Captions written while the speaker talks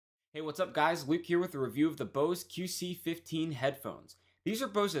Hey, what's up guys? Luke here with a review of the Bose QC15 headphones. These are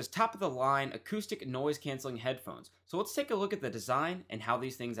Bose's top of the line acoustic noise cancelling headphones, so let's take a look at the design and how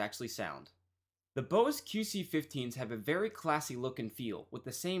these things actually sound. The Bose QC15s have a very classy look and feel, with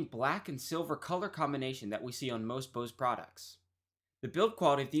the same black and silver color combination that we see on most Bose products. The build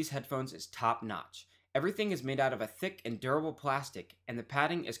quality of these headphones is top notch. Everything is made out of a thick and durable plastic, and the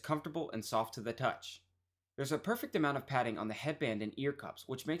padding is comfortable and soft to the touch. There's a perfect amount of padding on the headband and ear cups,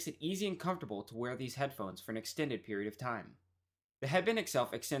 which makes it easy and comfortable to wear these headphones for an extended period of time. The headband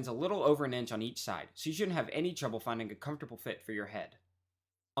itself extends a little over an inch on each side, so you shouldn't have any trouble finding a comfortable fit for your head.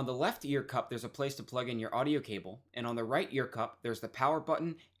 On the left ear cup, there's a place to plug in your audio cable, and on the right ear cup, there's the power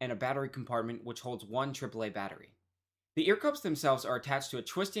button and a battery compartment which holds one AAA battery. The ear cups themselves are attached to a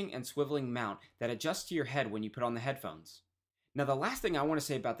twisting and swiveling mount that adjusts to your head when you put on the headphones. Now, the last thing I want to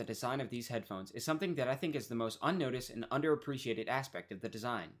say about the design of these headphones is something that I think is the most unnoticed and underappreciated aspect of the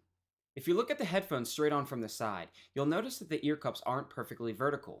design. If you look at the headphones straight on from the side, you'll notice that the ear cups aren't perfectly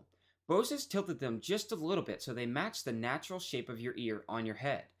vertical. Bose has tilted them just a little bit so they match the natural shape of your ear on your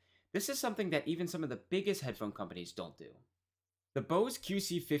head. This is something that even some of the biggest headphone companies don't do. The Bose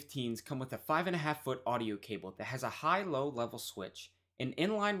QC15s come with a 5.5-foot audio cable that has a high-low level switch, an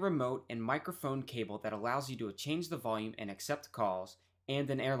inline remote and microphone cable that allows you to change the volume and accept calls, and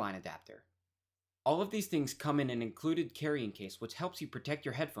an airline adapter. All of these things come in an included carrying case which helps you protect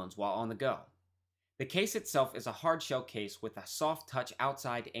your headphones while on the go. The case itself is a hard shell case with a soft touch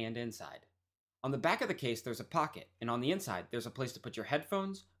outside and inside. On the back of the case there's a pocket, and on the inside there's a place to put your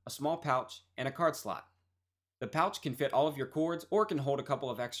headphones, a small pouch, and a card slot. The pouch can fit all of your cords or can hold a couple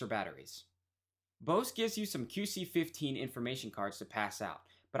of extra batteries. Bose gives you some QC15 information cards to pass out,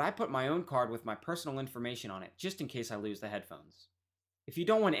 but I put my own card with my personal information on it just in case I lose the headphones. If you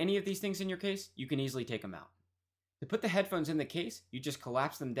don't want any of these things in your case, you can easily take them out. To put the headphones in the case, you just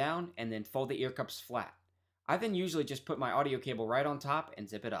collapse them down and then fold the ear cups flat. I then usually just put my audio cable right on top and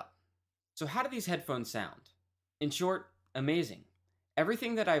zip it up. So how do these headphones sound? In short, amazing.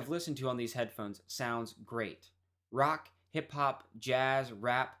 Everything that I've listened to on these headphones sounds great. Rock, hip-hop, jazz,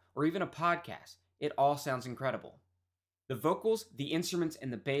 rap, or even a podcast. It all sounds incredible. The vocals, the instruments,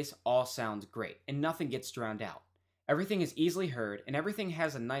 and the bass all sound great, and nothing gets drowned out. Everything is easily heard, and everything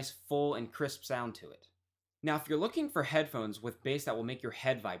has a nice full and crisp sound to it. Now, if you're looking for headphones with bass that will make your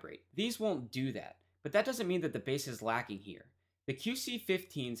head vibrate, these won't do that, but that doesn't mean that the bass is lacking here. The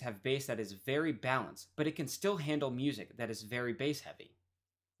QC15s have bass that is very balanced, but it can still handle music that is very bass heavy.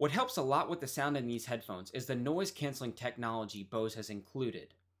 What helps a lot with the sound in these headphones is the noise cancelling technology Bose has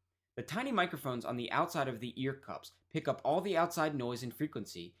included. The tiny microphones on the outside of the ear cups pick up all the outside noise and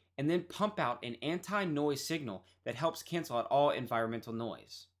frequency, and then pump out an anti-noise signal that helps cancel out all environmental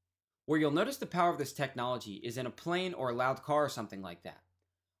noise. Where you'll notice the power of this technology is in a plane or a loud car or something like that.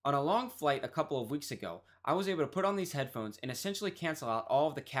 On a long flight a couple of weeks ago, I was able to put on these headphones and essentially cancel out all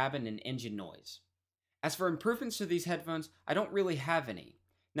of the cabin and engine noise. As for improvements to these headphones, I don't really have any.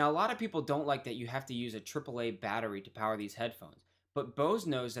 Now, a lot of people don't like that you have to use a AAA battery to power these headphones, but Bose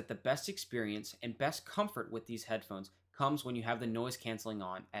knows that the best experience and best comfort with these headphones comes when you have the noise cancelling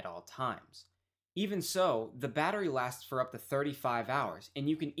on at all times. Even so, the battery lasts for up to 35 hours, and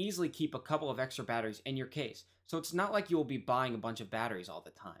you can easily keep a couple of extra batteries in your case, so it's not like you will be buying a bunch of batteries all the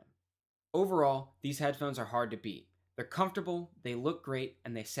time. Overall, these headphones are hard to beat. They're comfortable, they look great,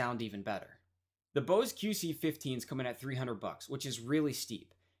 and they sound even better. The Bose QC15s come in at $300, which is really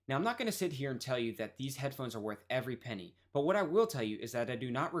steep. Now, I'm not going to sit here and tell you that these headphones are worth every penny, but what I will tell you is that I do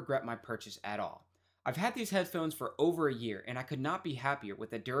not regret my purchase at all. I've had these headphones for over a year, and I could not be happier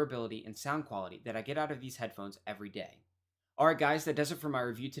with the durability and sound quality that I get out of these headphones every day. Alright guys, that does it for my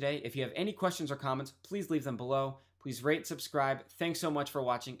review today. If you have any questions or comments, please leave them below. Please rate, subscribe. Thanks so much for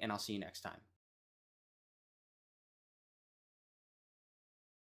watching, and I'll see you next time.